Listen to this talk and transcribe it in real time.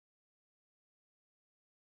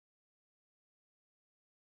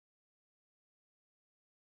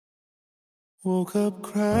Woke up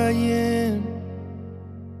crying,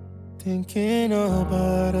 thinking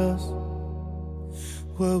about us,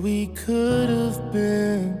 what we could have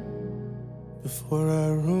been before I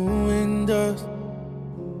ruined us.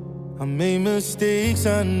 I made mistakes,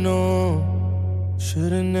 I know,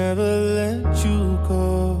 should've never let you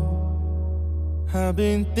go. I've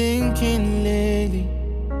been thinking lately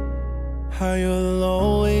how you'll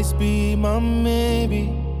always be my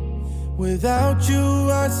maybe. Without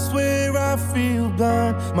you, I swear I feel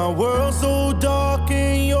blind. My world's so dark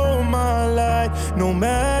and you're my light. No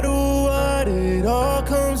matter what, it all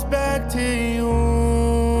comes back to you.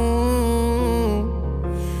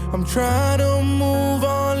 I'm trying to move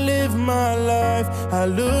on, live my life. I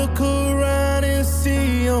look around and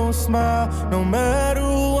see your smile. No matter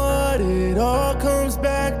what, it all comes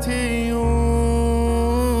back to you.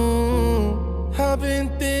 I've been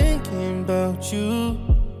thinking about you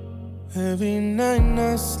every night,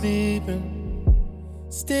 not sleeping,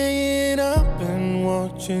 staying up and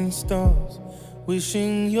watching stars,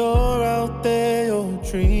 wishing you're out there, you're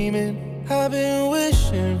dreaming. I've been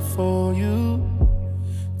wishing for you,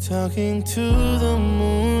 talking to the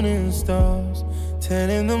moon and stars,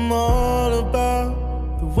 telling them all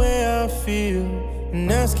about the way I feel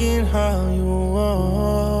and asking how you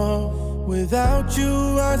are. Without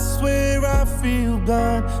you, I swear I feel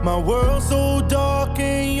blind. My world's so dark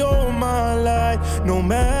and you're my light. No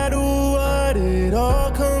matter what, it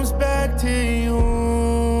all comes back to you.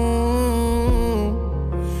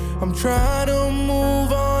 I'm trying to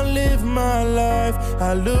move on, live my life.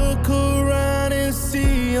 I look around and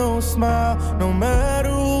see your smile. No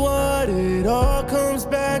matter what, it all comes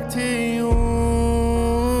back to you.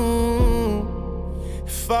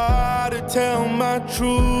 If I to tell my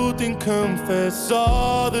truth and confess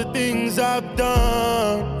all the things I've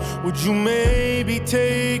done, would you maybe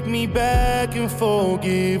take me back and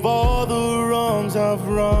forgive all the wrongs I've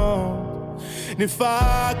wronged? And if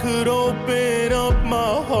I could open up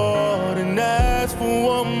my heart and ask for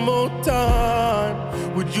one more time,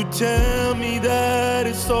 would you tell me that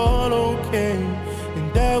it's all okay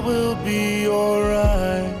and that we'll be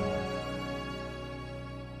alright?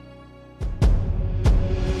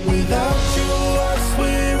 Without you, I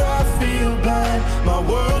swear I feel blind. My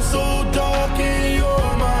world's so